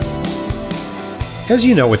As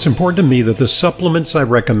you know, it's important to me that the supplements I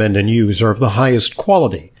recommend and use are of the highest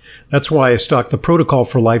quality. That's why I stock the Protocol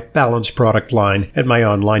for Life Balance product line at my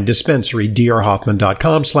online dispensary,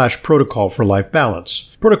 drhoffman.com/Protocol for Life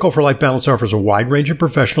Balance. Protocol for Life Balance offers a wide range of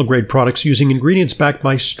professional-grade products using ingredients backed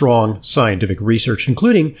by strong scientific research,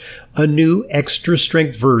 including a new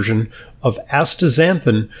extra-strength version of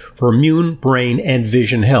astaxanthin for immune, brain, and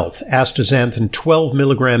vision health. Astaxanthin 12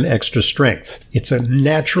 milligram extra strength. It's a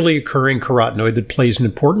naturally occurring carotenoid that plays an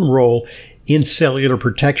important role in cellular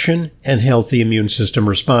protection and healthy immune system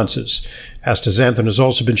responses. Astaxanthin has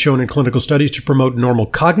also been shown in clinical studies to promote normal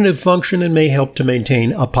cognitive function and may help to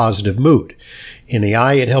maintain a positive mood. In the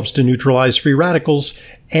eye, it helps to neutralize free radicals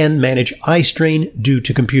and manage eye strain due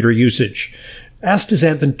to computer usage.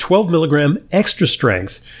 Astaxanthin 12 milligram extra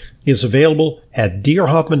strength is available at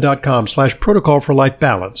drhoffman.com/Protocol for Life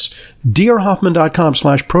Balance.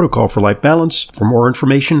 drhoffman.com/Protocol for Life Balance for more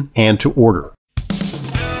information and to order.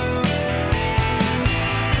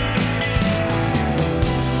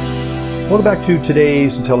 Welcome back to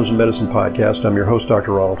today's Intelligent Medicine Podcast. I'm your host,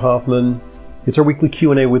 Dr. Ronald Hoffman. It's our weekly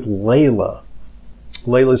Q&A with Leyla.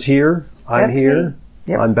 Leyla's here. I'm here.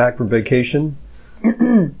 Yep. I'm back from vacation.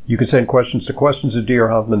 You can send questions to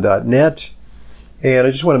questions@drhoffman.net. And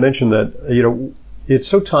I just want to mention that, it's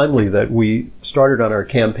so timely that we started on our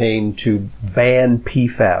campaign to ban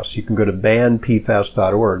PFAS. You can go to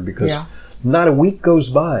banpfas.org because not a week goes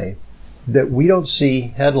by that we don't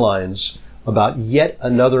see headlines about yet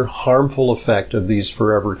another harmful effect of these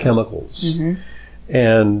forever chemicals. Mm-hmm.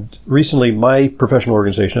 And recently, my professional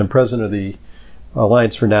organization, I'm president of the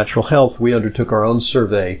Alliance for Natural Health, we undertook our own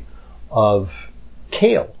survey of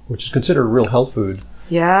kale, which is considered a real health food.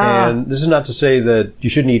 Yeah. And this is not to say that you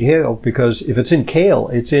shouldn't eat kale, because if it's in kale,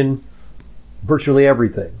 it's in virtually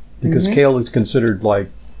everything. Because kale is considered like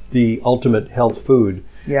the ultimate health food.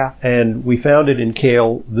 Yeah. And we found it in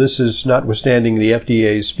kale. This is notwithstanding the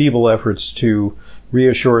FDA's feeble efforts to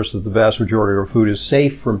reassure us that the vast majority of our food is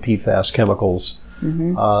safe from PFAS chemicals.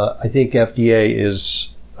 Mm-hmm. I think FDA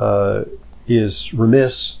is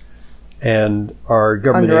remiss, and our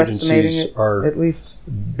government agencies are at least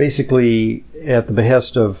basically at the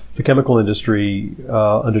behest of the chemical industry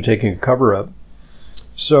undertaking a cover-up.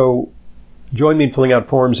 So join me in filling out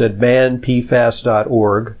forms at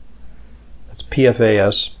banpfas.org. That's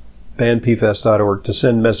PFAS, banpfas.org, to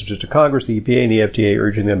send messages to Congress, the EPA, and the FDA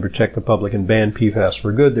urging them to protect the public and ban PFAS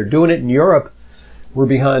for good. They're doing it in Europe. We're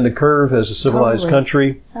behind the curve as a civilized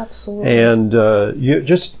country. Absolutely. And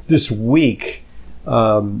just this week,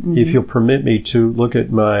 if you'll permit me to look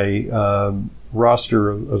at my roster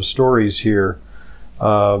of stories here,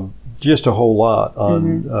 just a whole lot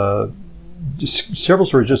on just several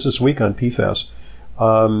stories just this week on PFAS.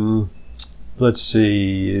 Let's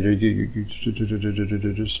see.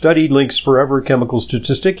 Study links forever chemicals to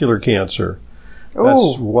testicular cancer.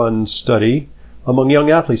 That's one study among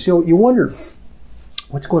young athletes. You wonder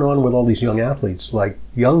what's going on with all these young athletes. Like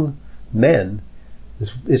young men,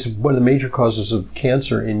 it's one of the major causes of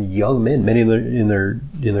cancer in young men, many in their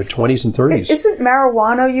 20s and 30s. Isn't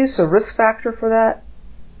marijuana use a risk factor for that?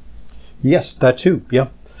 Yes, that too. Yeah.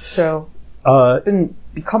 So it's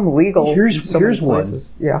become legal in so many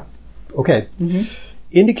places. One. Yeah. Okay.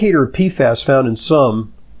 Indicator of PFAS found in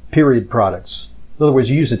some period products. In other words,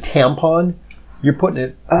 you use a tampon, you're putting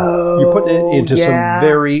it into some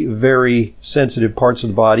very, very sensitive parts of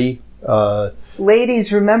the body.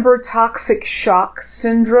 Ladies, remember toxic shock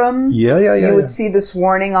syndrome? Yeah. You would see this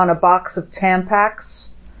warning on a box of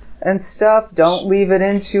Tampax and stuff. Don't leave it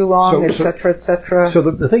in too long, etc., etc. So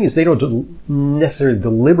the thing is, they don't necessarily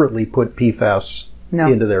deliberately put PFAS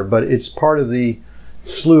into there, but it's part of the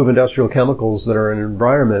slew of industrial chemicals that are in an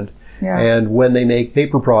environment. Yeah. And when they make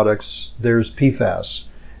paper products, there's PFAS.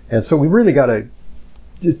 And so we really got to,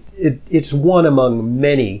 it's one among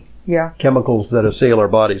many chemicals that assail our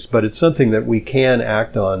bodies, but it's something that we can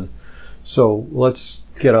act on. So let's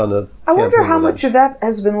get on the... I wonder how much of that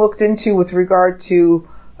has been looked into with regard to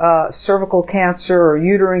cervical cancer or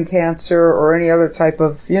uterine cancer or any other type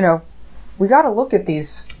of, we got to look at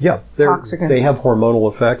these toxicants. They have hormonal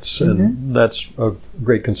effects, and that's a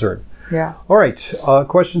great concern. Yeah. All right.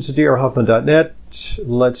 Questions at drhoffman.net.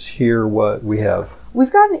 Let's hear what we have.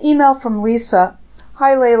 We've got an email from Lisa.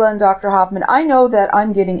 Hi, Leyla and Dr. Hoffman. I know that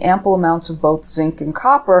I'm getting ample amounts of both zinc and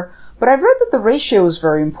copper, but I've read that the ratio is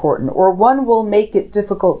very important, or one will make it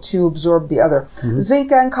difficult to absorb the other.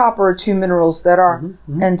 Zinc and copper are two minerals that are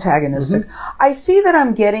antagonistic. I see that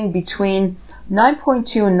I'm getting between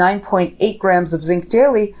 9.2 and 9.8 grams of zinc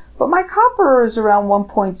daily, but my copper is around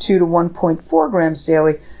 1.2 to 1.4 grams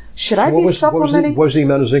daily. Should I be supplementing? What was the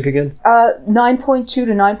amount of zinc again? 9.2 to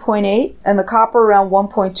 9.8, and the copper around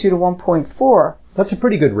 1.2 to 1.4. That's a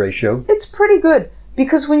pretty good ratio. It's pretty good,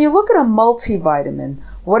 because when you look at a multivitamin,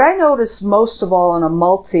 what I notice most of all in a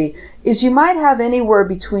multi is you might have anywhere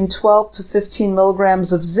between 12 to 15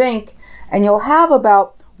 milligrams of zinc, and you'll have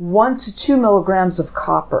about 1 to 2 milligrams of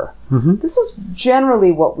copper. Mm-hmm. This is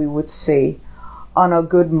generally what we would see on a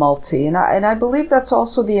good multi, and I believe that's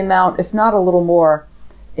also the amount, if not a little more,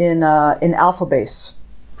 in alpha base.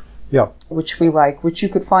 Yeah. Which we like, which you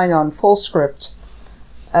could find on Fullscript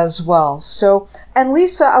as well. So, and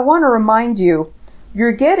Lisa, I want to remind you,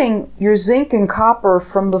 you're getting your zinc and copper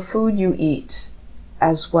from the food you eat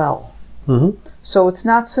as well. Mm-hmm. So it's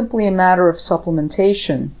not simply a matter of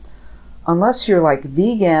supplementation. Unless you're like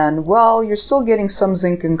vegan, well, you're still getting some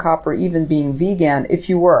zinc and copper even being vegan if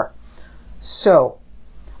you were. So,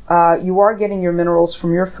 you are getting your minerals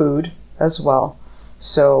from your food as well.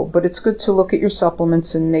 So, but it's good to look at your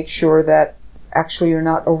supplements and make sure that actually you're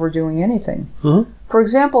not overdoing anything. Mm-hmm. For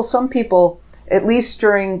example, some people, at least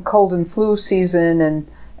during cold and flu season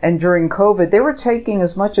and during COVID, they were taking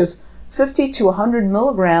as much as 50 to 100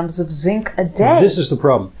 milligrams of zinc a day. This is the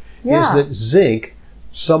problem, is that zinc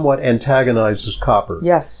somewhat antagonizes copper.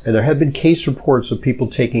 Yes. And there have been case reports of people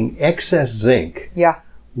taking excess zinc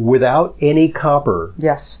without any copper.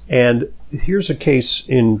 Yes. And here's a case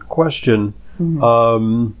in question.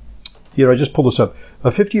 Mm-hmm. I just pulled this up.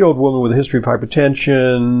 A 50-year-old woman with a history of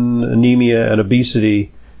hypertension, anemia, and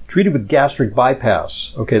obesity treated with gastric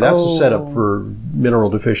bypass. Okay, that's the setup for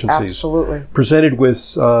mineral deficiencies. Absolutely. Presented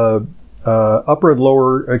with upper and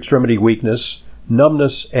lower extremity weakness,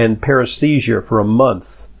 numbness, and paresthesia for a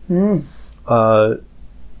month.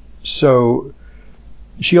 So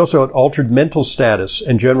she also had altered mental status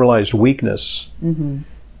and generalized weakness. Mm-hmm.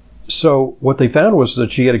 So what they found was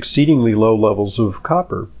that she had exceedingly low levels of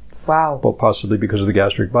copper. Wow. Well, possibly because of the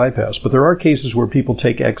gastric bypass. But there are cases where people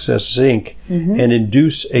take excess zinc and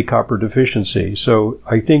induce a copper deficiency. So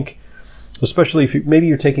I think, especially if maybe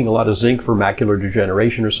you're taking a lot of zinc for macular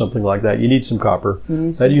degeneration or something like that, you need some copper.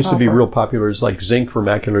 That used to be real popular, is like zinc for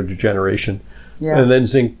macular degeneration. Yeah. And then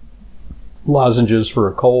zinc lozenges for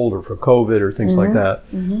a cold or for COVID or things like that.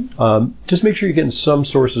 Just make sure you're getting some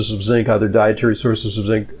sources of zinc, either dietary sources of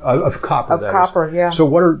zinc, of copper. Of copper, yeah. So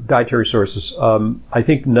what are dietary sources? I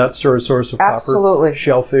think nuts are a source of copper. Absolutely.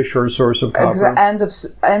 Shellfish are a source of copper.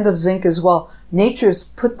 And of zinc as well. Nature's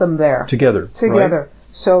put them there. Together. Right?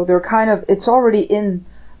 So they're it's already in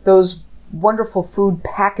those wonderful food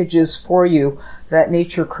packages for you that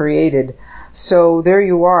nature created. So there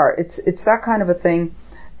you are. It's that kind of a thing.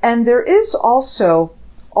 And there is also,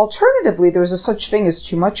 alternatively, there's a such thing as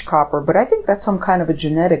too much copper, but I think that's some kind of a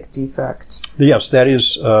genetic defect. Yes, that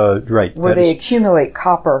is right. Where they accumulate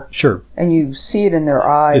copper. Sure. And you see it in their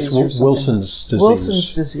eyes. It's Wilson's disease.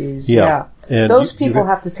 Wilson's disease, yeah. And those people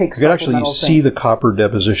have to take supplemental zinc. You can actually see the copper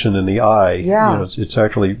deposition in the eye. Yeah. It's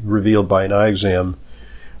actually revealed by an eye exam.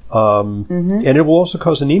 And it will also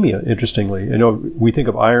cause anemia, interestingly. We think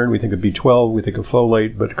of iron, we think of B12, we think of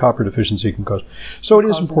folate, but copper deficiency can cause. So it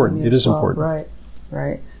is important. It is important.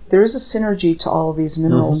 Right. There is a synergy to all of these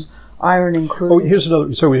minerals, iron included. Oh, here's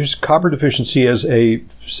another. So here's copper deficiency as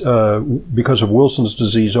because of Wilson's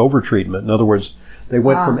disease overtreatment. In other words, they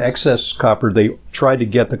went from excess copper, they tried to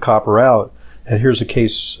get the copper out, and here's a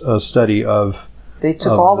case study of they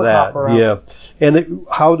took all the copper out. Yeah. And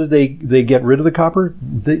how did they get rid of the copper?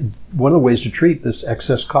 One of the ways to treat this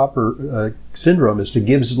excess copper syndrome is to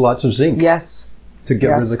give lots of zinc. Yes. To get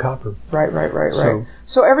rid of the copper. Right.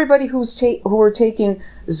 So everybody who are taking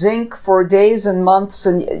zinc for days and months,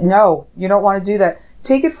 and no, you don't want to do that.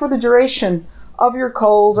 Take it for the duration of your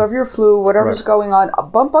cold, of your flu, whatever's going on.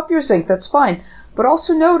 Bump up your zinc, that's fine. But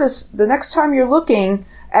also notice the next time you're looking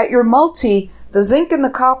at your multi, the zinc and the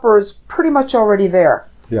copper is pretty much already there.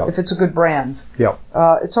 Yeah. If it's a good brand. Yeah.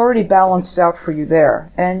 It's already balanced out for you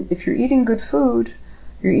there. And if you're eating good food,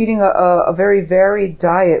 you're eating a very varied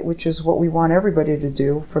diet, which is what we want everybody to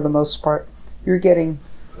do for the most part, you're getting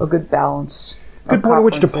a good balance. Good point at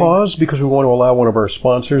which to pause, because we want to allow one of our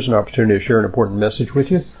sponsors an opportunity to share an important message with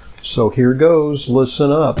you. So here goes.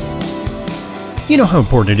 Listen up. You know how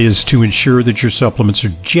important it is to ensure that your supplements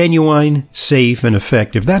are genuine, safe, and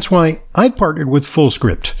effective. That's why I partnered with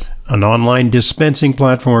Fullscript, an online dispensing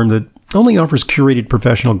platform that only offers curated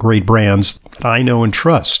professional-grade brands that I know and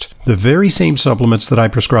trust. The very same supplements that I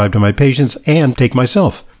prescribe to my patients and take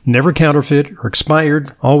myself. Never counterfeit or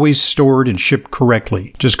expired, always stored and shipped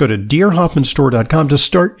correctly. Just go to drhoffmanstore.com to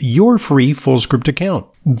start your free Fullscript account.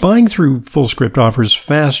 Buying through Fullscript offers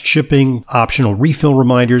fast shipping, optional refill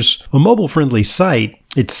reminders, a mobile-friendly site.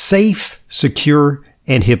 It's safe, secure,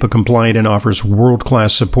 and HIPAA compliant and offers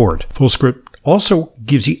world-class support. FullScript also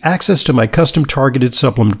gives you access to my custom targeted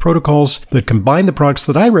supplement protocols that combine the products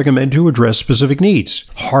that I recommend to address specific needs: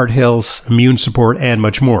 heart health, immune support, and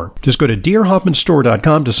much more. Just go to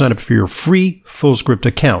drhoffmanstore.com to sign up for your free FullScript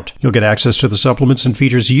account. You'll get access to the supplements and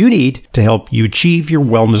features you need to help you achieve your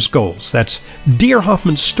wellness goals. That's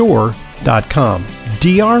drhoffmanstore.com.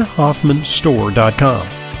 drhoffmanstore.com.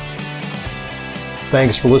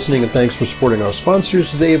 Thanks for listening, and thanks for supporting our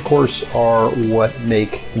sponsors. They, of course, are what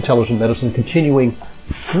make Intelligent Medicine continuing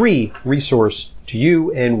free resource to you,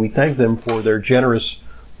 and we thank them for their generous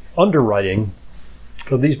underwriting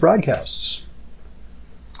of these broadcasts.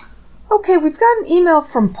 Okay, we've got an email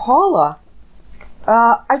from Paula.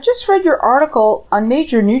 I just read your article on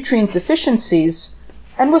major nutrient deficiencies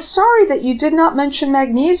and was sorry that you did not mention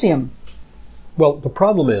magnesium. Well, the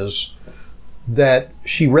problem is that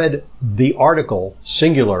she read the article,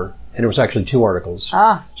 singular, and it was actually 2 articles.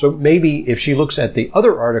 So maybe if she looks at the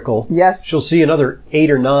other article, yes, she'll see another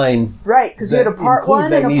 8 or 9. Right, because you had a part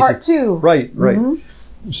 1 and a part 2. Right. Mm-hmm.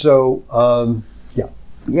 So,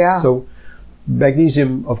 Yeah. So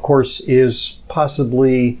magnesium, of course, is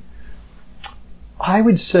possibly, I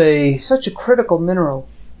would say, such a critical mineral.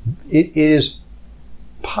 It is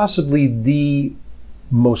possibly the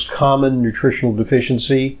most common nutritional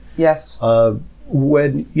deficiency. Yes.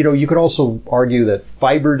 When, you could also argue that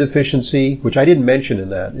fiber deficiency, which I didn't mention in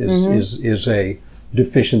that, is a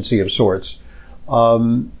deficiency of sorts.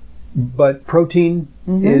 But protein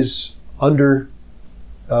is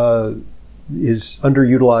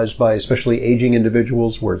underutilized by especially aging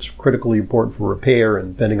individuals, where it's critically important for repair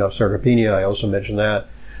and fending off sarcopenia. I also mentioned that.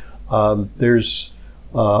 There's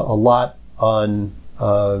a lot on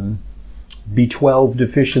B12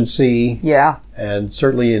 deficiency. Yeah. And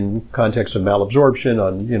certainly in context of malabsorption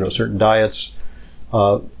on, certain diets.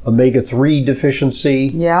 Omega-3 deficiency.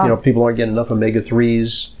 Yeah. People aren't getting enough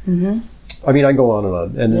omega-3s. Mm-hmm. I mean, I go on and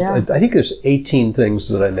on. And I think there's 18 things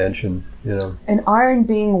that I mentioned, And iron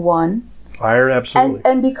being one. Iron, absolutely.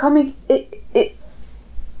 And becoming, it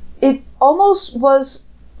almost was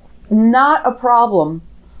not a problem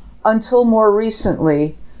until more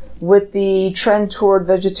recently with the trend toward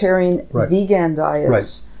vegetarian, vegan diets.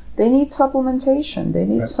 Right. They need supplementation. They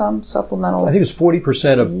need some supplemental. I think it's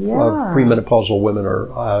 40% of premenopausal women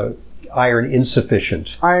are iron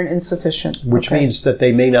insufficient. Iron insufficient. Which means that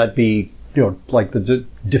they may not be, like the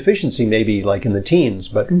deficiency may be like in the teens,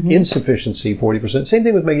 but insufficiency, 40%. Same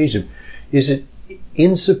thing with magnesium. Is it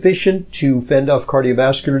insufficient to fend off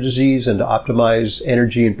cardiovascular disease and to optimize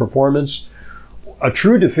energy and performance? A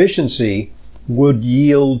true deficiency would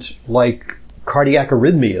yield like cardiac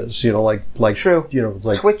arrhythmias, like true,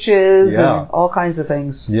 like twitches and all kinds of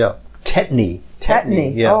things. Yeah, tetany.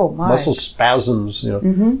 Yeah. Oh my. Muscle spasms.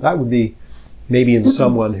 That would be maybe in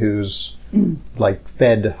someone who's like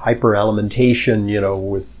fed hyperalimentation,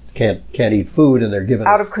 with can't eat food, and they're given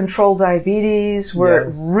out of control diabetes, where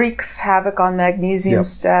it wreaks havoc on magnesium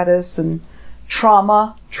status, and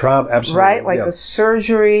trauma. Absolutely. Right? Like the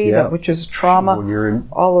surgery, which is trauma. When you're in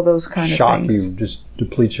all of those kind of things. Shock, you just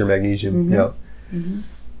depletes your magnesium.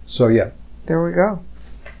 So, there we go.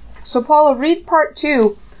 So, Paula, read part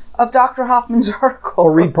 2 of Dr. Hoffman's article.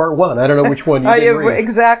 Or read part 1. I don't know which one you did read.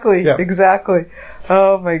 Exactly.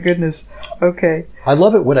 Oh, my goodness. Okay. I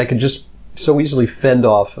love it when I can just so easily fend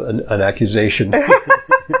off an accusation.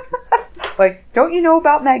 Like, don't you know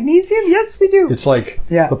about magnesium? Yes, we do. It's like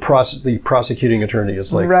the prosecuting attorney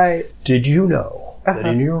is like, did you know that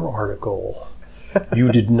in your article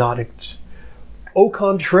you did not... Au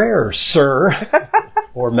contraire, sir,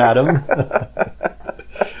 or madam.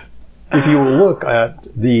 If you look at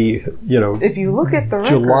the, if you look at the record,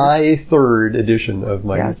 July 3rd edition of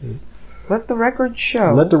my... Yes. Let the record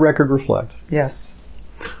show. Let the record reflect. Yes.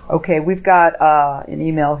 Okay, we've got an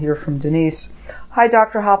email here from Denise. Hi,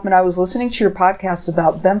 Dr. Hoffman. I was listening to your podcast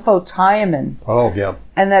about benfotiamine. Oh, yeah.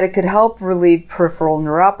 And that it could help relieve peripheral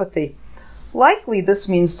neuropathy. Likely this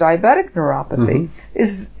means diabetic neuropathy.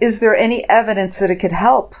 Is there any evidence that it could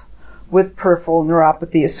help with peripheral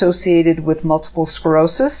neuropathy associated with multiple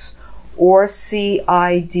sclerosis or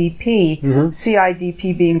CIDP?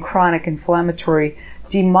 CIDP being chronic inflammatory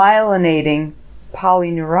demyelinating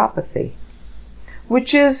polyneuropathy,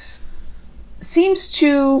 which seems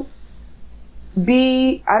to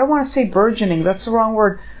be, I don't want to say burgeoning, that's the wrong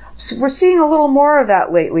word. We're seeing a little more of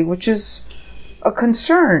that lately, which is a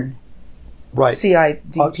concern. Right.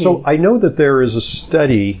 CIDP. So I know that there is a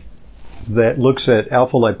study that looks at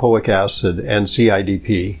alpha-lipoic acid and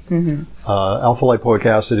CIDP. Alpha-lipoic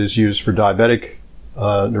acid is used for diabetic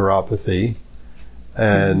neuropathy,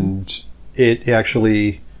 and it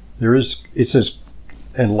actually, it says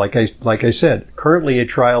And like I said, currently a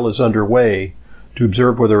trial is underway to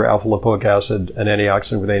observe whether alpha lipoic acid, an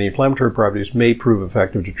antioxidant with anti-inflammatory properties, may prove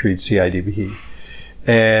effective to treat CIDP.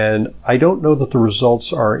 And I don't know that the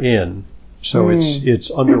results are in, so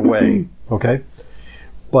it's underway, okay?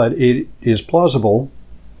 But it is plausible,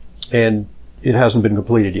 and it hasn't been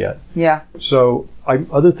completed yet. Yeah. So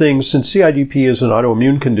other things, since CIDP is an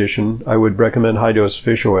autoimmune condition, I would recommend high-dose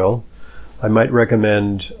fish oil. I might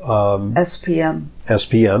recommend SPM.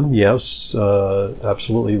 SPM, yes,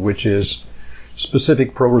 absolutely, which is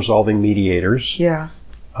specific pro-resolving mediators. Yeah.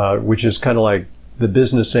 Which is kind of like the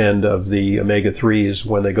business end of the omega-3s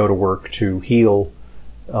when they go to work to heal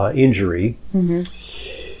injury. Mm-hmm.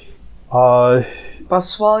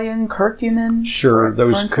 Boswellian, curcumin. Sure,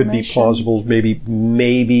 those could be plausible.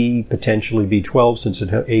 Maybe potentially B12 since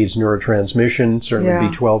it aids neurotransmission. Certainly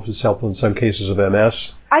B12 is helpful in some cases of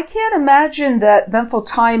MS. I can't imagine that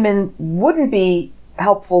benfotiamine wouldn't be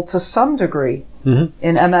helpful to some degree in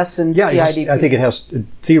MS and CIDP. I think it has.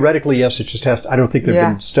 Theoretically, yes, it just has. I don't think there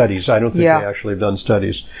have been studies. I don't think they actually have done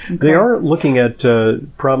studies. Okay. They are looking at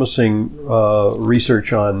promising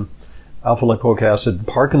research on alpha lipoic acid,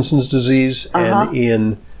 Parkinson's disease, and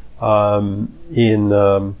in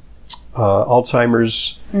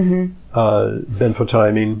Alzheimer's,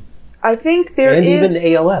 benfotiamine. I think there is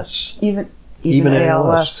even ALS. Even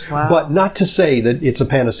ALS. Wow. But not to say that it's a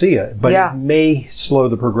panacea, but it may slow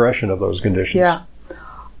the progression of those conditions. Yeah.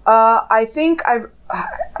 I think I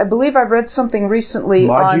believe I read something recently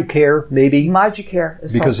Moducare, maybe. Moducare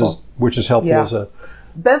is helpful. Which is helpful as a...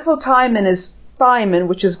 Benfotiamine is thiamine,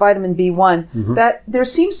 which is vitamin B1, that there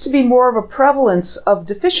seems to be more of a prevalence of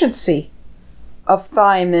deficiency of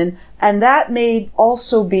thiamine, and that may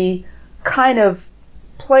also be kind of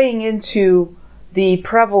playing into the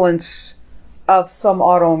prevalence of some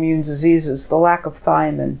autoimmune diseases, the lack of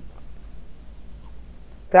thiamine.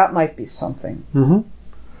 That might be something.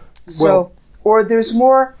 So, or there's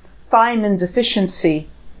more thiamine deficiency.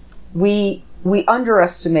 We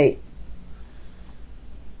underestimate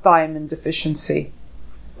thiamine deficiency,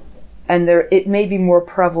 and it may be more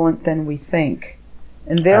prevalent than we think,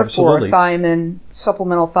 and therefore thiamine,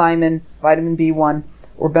 supplemental thiamine, vitamin B1,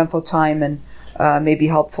 or benfotiamine may be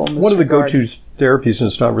helpful in this One of the regard. go-to therapies, and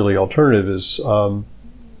it's not really alternative, is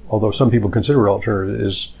although some people consider it alternative,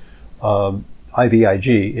 is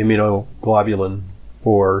IVIG, immunoglobulin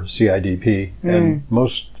for CIDP, and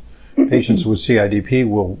most patients with CIDP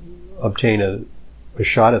will obtain a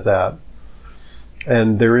shot at that.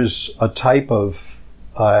 And there is a type of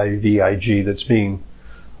IVIG that's being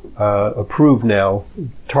approved now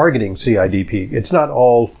targeting CIDP. It's not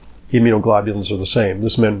all immunoglobulins are the same.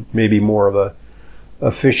 This may be more of a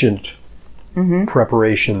efficient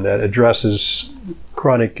preparation that addresses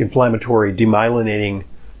chronic inflammatory demyelinating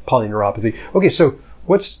polyneuropathy. Okay, so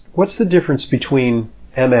what's the difference between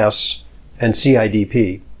MS and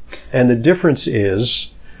CIDP? And the difference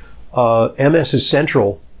is MS is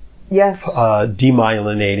central. Yes.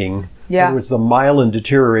 Demyelinating. Yeah. In other words, the myelin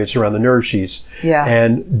deteriorates around the nerve sheaths. Yeah.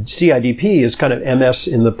 And CIDP is kind of MS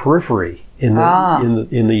in the periphery, in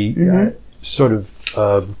the sort of.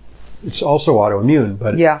 It's also autoimmune,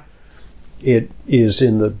 but it is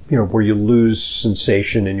in the where you lose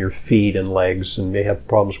sensation in your feet and legs, and may have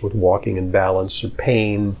problems with walking and balance or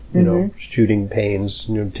pain. Shooting pains.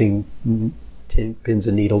 Pins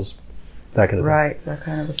and needles, that kind of thing. Right. That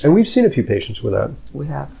kind of a thing. And we've seen a few patients with that.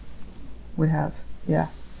 We have, yeah.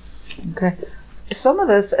 Okay. Some of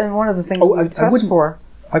this, and one of the things we test for...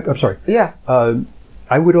 I'm sorry. Yeah.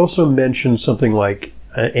 I would also mention something like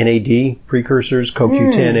NAD precursors,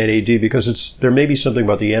 CoQ10 NAD, because there may be something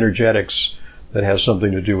about the energetics that has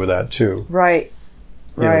something to do with that, too. Right.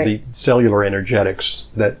 The cellular energetics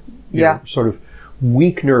that sort of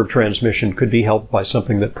weak nerve transmission could be helped by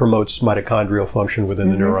something that promotes mitochondrial function within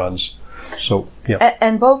the neurons. So, yeah.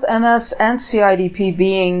 And both MS and CIDP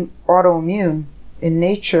being autoimmune in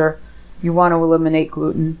nature, you want to eliminate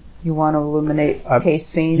gluten, you want to eliminate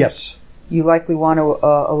casein. Yes. You likely want to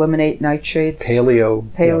eliminate nightshades. Paleo.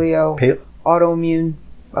 Autoimmune,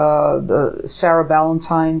 the Sarah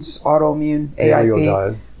Ballantyne's autoimmune AIP,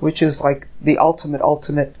 diet, which is like the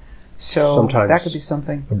ultimate. So sometimes that could be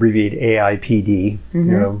something. Abbreviate AIPD,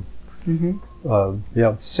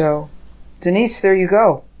 yeah. So, Denise, there you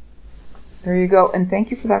go. And thank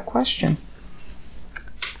you for that question.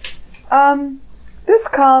 This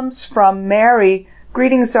comes from Mary.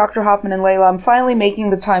 Greetings, Dr. Hoffman and Leyla. I'm finally making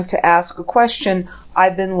the time to ask a question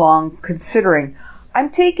I've been long considering. I'm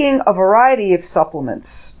taking a variety of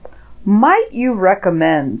supplements. Might you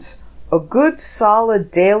recommend a good, solid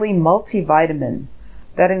daily multivitamin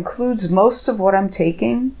that includes most of what I'm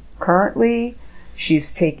taking currently?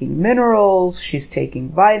 she's taking minerals, she's taking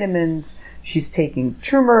vitamins, she's taking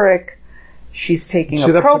turmeric, she's taking a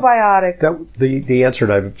probiotic. The answer,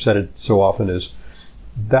 and I've said it so often, is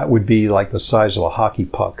that would be like the size of a hockey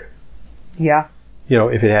puck. Yeah.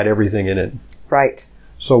 If it had everything in it. Right.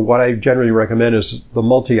 So what I generally recommend is the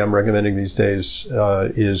multi I'm recommending these days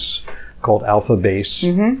is called Alpha Base,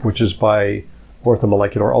 which is by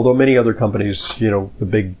Orthomolecular. Although many other companies, the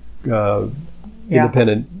big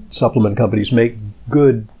independent supplement companies make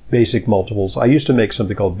good basic multiples. I used to make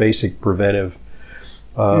something called Basic Preventive,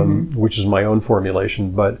 which is my own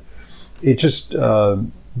formulation, but it just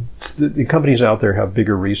the companies out there have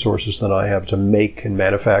bigger resources than I have to make and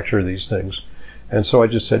manufacture these things. And so I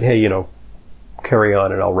just said, hey, carry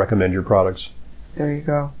on and I'll recommend your products. There you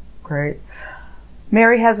go. Great.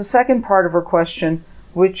 Mary has a second part of her question,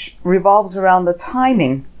 which revolves around the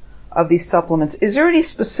timing of these supplements. Is there any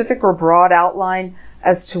specific or broad outline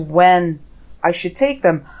as to when I should take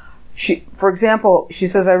them? For example, she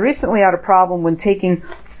says, I recently had a problem when taking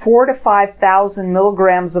 4,000 to 5,000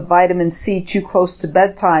 milligrams of vitamin C too close to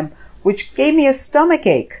bedtime, which gave me a stomach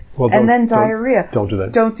ache and then diarrhea. Don't do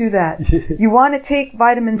that. Don't do that. You want to take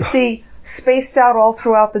vitamin C spaced out all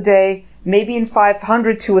throughout the day, maybe in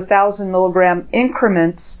 500 to 1,000 milligram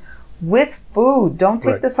increments with food. Don't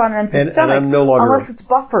take this on an empty stomach, and I'm no longer, unless it's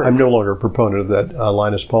buffered. I'm no longer a proponent of that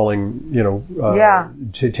Linus Pauling,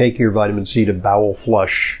 to take your vitamin C to bowel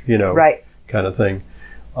flush, kind of thing.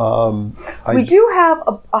 We do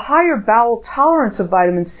have a higher bowel tolerance of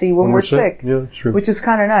vitamin C when we're sick, true. Which is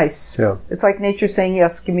kind of nice. Yeah. It's like nature saying,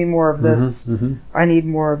 yes, give me more of this. I need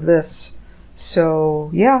more of this.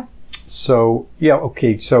 So, yeah.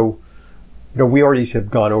 Okay. So, we already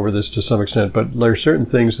have gone over this to some extent, but there are certain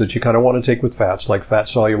things that you kind of want to take with fats, like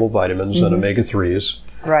fat-soluble vitamins and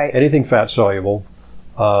omega-3s. Right. Anything fat-soluble.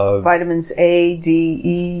 Vitamins A, D,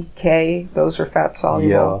 E, K, those are fat-soluble.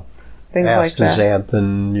 Yeah. Things like that.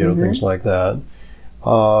 Astaxanthin, things like that.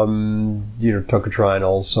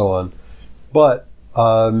 Tocotrienol, so on. But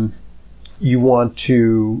you want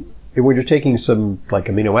to, when you're taking some like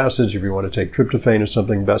amino acids, if you want to take tryptophan or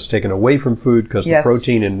something, best taken away from food because the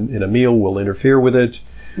protein in a meal will interfere with it.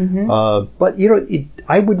 But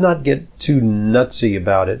I would not get too nutsy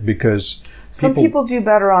about it because some people do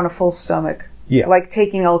better on a full stomach. Yeah. Like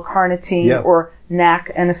taking L-carnitine or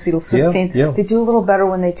NAC and acetylcysteine. Yeah. They do a little better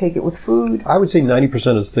when they take it with food. I would say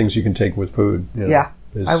 90% of the things you can take with food. I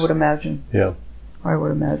would imagine. Yeah. I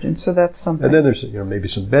would imagine. So that's something. And then there's maybe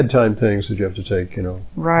some bedtime things that you have to take,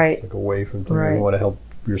 right. like away from. Right. You want to help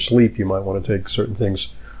your sleep. You might want to take certain things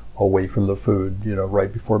away from the food,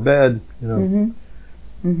 right before bed.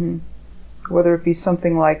 Whether it be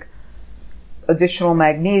something like additional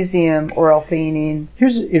magnesium or L-theanine.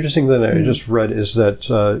 Here's an interesting thing I just read is that,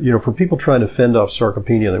 for people trying to fend off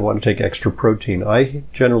sarcopenia, they want to take extra protein. I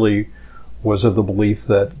generally was of the belief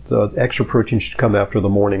that the extra protein should come after the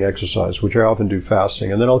morning exercise, which I often do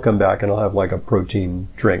fasting, and then I'll come back and I'll have like a protein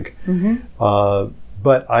drink.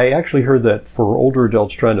 But I actually heard that for older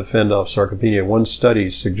adults trying to fend off sarcopenia, one study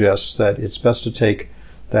suggests that it's best to take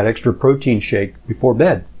that extra protein shake before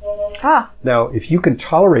bed. Now, if you can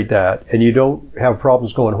tolerate that and you don't have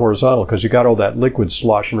problems going horizontal because you got all that liquid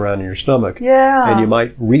sloshing around in your stomach, and you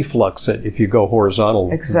might reflux it if you go horizontal,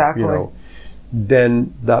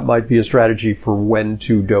 then that might be a strategy for when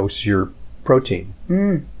to dose your protein.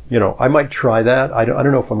 I might try that. I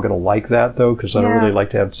don't know if I'm going to like that, though, because I don't really like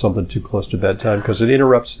to have something too close to bedtime because it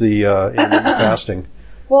interrupts the intermittent fasting.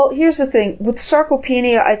 Well, here's the thing. With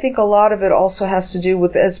sarcopenia, I think a lot of it also has to do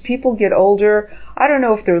with as people get older, I don't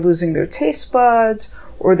know if they're losing their taste buds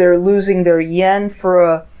or they're losing their yen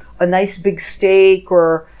for a nice big steak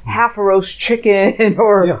or half a roast chicken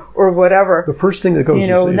or whatever. The first thing that goes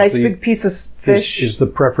is big piece of fish. Is the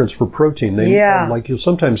preference for protein. Like you'll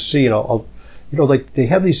sometimes see, like they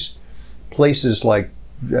have these places like,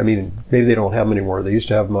 maybe they don't have them anymore. They used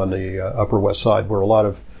to have them on the Upper West Side where a lot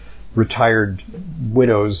of retired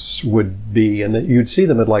widows would be, and that you'd see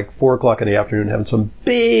them at like 4:00 in the afternoon having some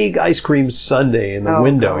big ice cream sundae in the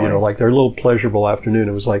window, like their little pleasurable afternoon.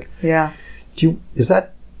 It was like, is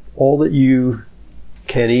that all that you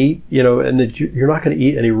can eat, and that you're not going to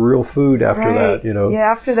eat any real food after that,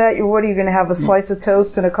 after that, what are you going to have, a slice of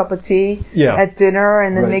toast and a cup of tea at dinner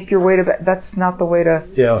and then make your way to bed? That's not the way to,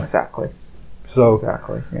 exactly. So,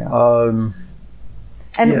 exactly,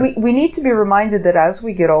 And we need to be reminded that as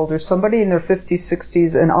we get older, somebody in their 50s,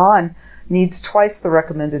 60s, and on needs twice the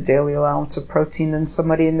recommended daily allowance of protein than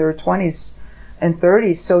somebody in their 20s and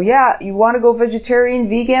 30s. So you want to go vegetarian,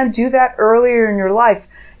 vegan, do that earlier in your life.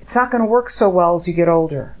 It's not going to work so well as you get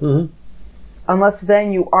older. Unless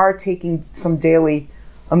then you are taking some daily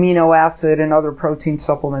amino acid and other protein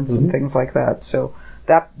supplements and things like that. So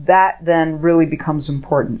that then really becomes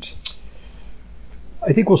important.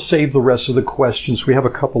 I think we'll save the rest of the questions. We have a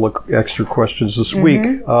couple of extra questions this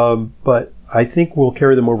week, but I think we'll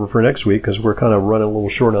carry them over for next week because we're kind of running a little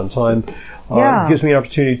short on time. It gives me an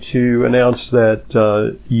opportunity to announce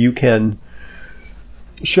that you can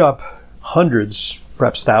shop hundreds,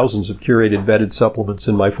 perhaps thousands of curated vetted supplements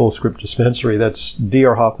in my full script dispensary. That's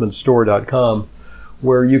drhoffmanstore.com,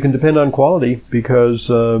 where you can depend on quality because,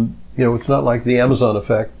 it's not like the Amazon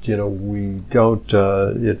effect. We don't,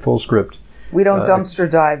 at full script. We don't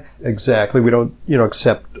dumpster dive. Exactly. We don't,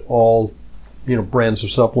 accept all, brands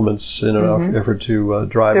of supplements in an effort to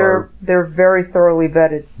drive They're very thoroughly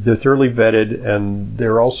vetted. They're thoroughly vetted, and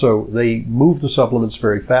they move the supplements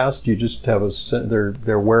very fast. You just have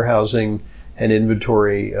their warehousing and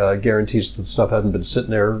inventory guarantees that the stuff hasn't been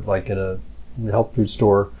sitting there like in a health food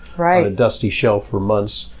store on a dusty shelf for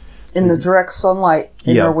months. In the direct sunlight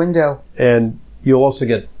in your window. And you'll also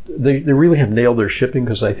get, they really have nailed their shipping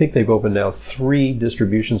because I think they've opened now 3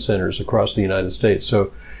 distribution centers across the United States.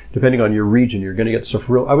 So depending on your region, you're going to get stuff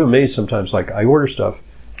I'm amazed sometimes, like I order stuff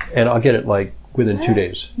and I'll get it like within 2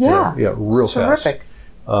 days. Yeah. Real it's fast. Terrific.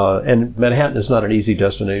 And Manhattan is not an easy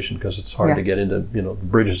destination because it's hard to get into,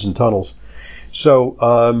 bridges and tunnels. So,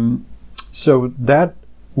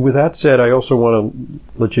 with that said, I also want to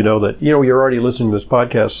let you know that, you're already listening to this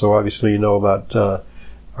podcast, so obviously you know about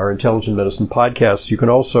our Intelligent Medicine podcasts. You can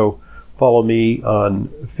also follow me on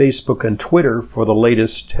Facebook and Twitter for the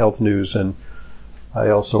latest health news, and I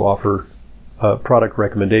also offer product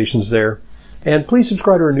recommendations there. And please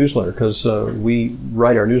subscribe to our newsletter because we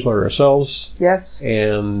write our newsletter ourselves. Yes.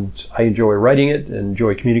 And I enjoy writing it and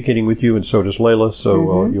enjoy communicating with you, and so does Leyla.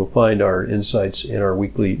 So you'll find our insights in our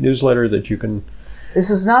weekly newsletter that you can... This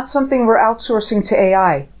is not something we're outsourcing to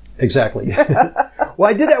AI. Exactly. Well,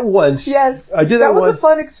 I did that once. Yes. I did that once. That was a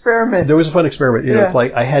fun experiment. There was a fun experiment. It's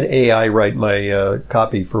like I had AI write my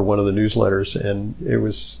copy for one of the newsletters, and it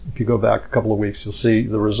was, if you go back a couple of weeks, you'll see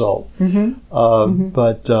the result. We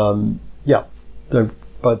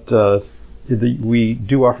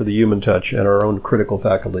do offer the human touch and our own critical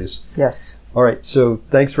faculties. Yes. All right, so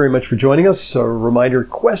thanks very much for joining us. A reminder,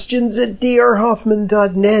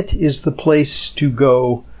 questions@drhoffman.net is the place to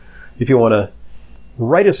go if you want to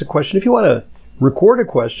write us a question. If you want to record a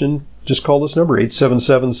question, just call this number,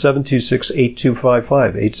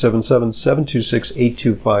 877-726-8255,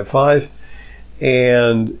 877-726-8255,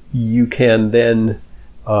 and you can then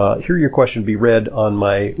hear your question be read on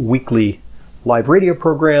my weekly live radio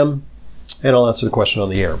program, and I'll answer the question on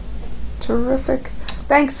the air. Terrific.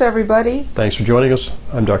 Thanks, everybody. Thanks for joining us.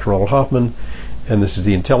 I'm Dr. Ronald Hoffman, and this is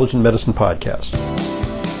the Intelligent Medicine Podcast.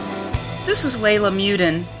 This is Leyla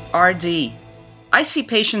Mudin, RD. I see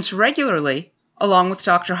patients regularly, along with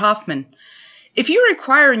Dr. Hoffman. If you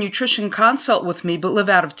require a nutrition consult with me but live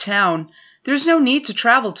out of town, there's no need to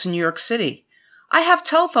travel to New York City. I have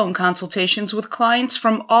telephone consultations with clients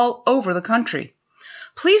from all over the country.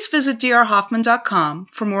 Please visit drhoffman.com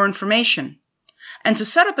for more information. And to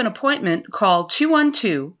set up an appointment, call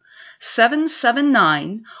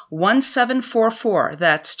 212-779-1744.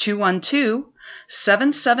 That's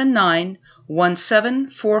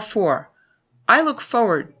 212-779-1744. I look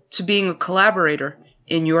forward to being a collaborator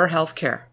in your healthcare.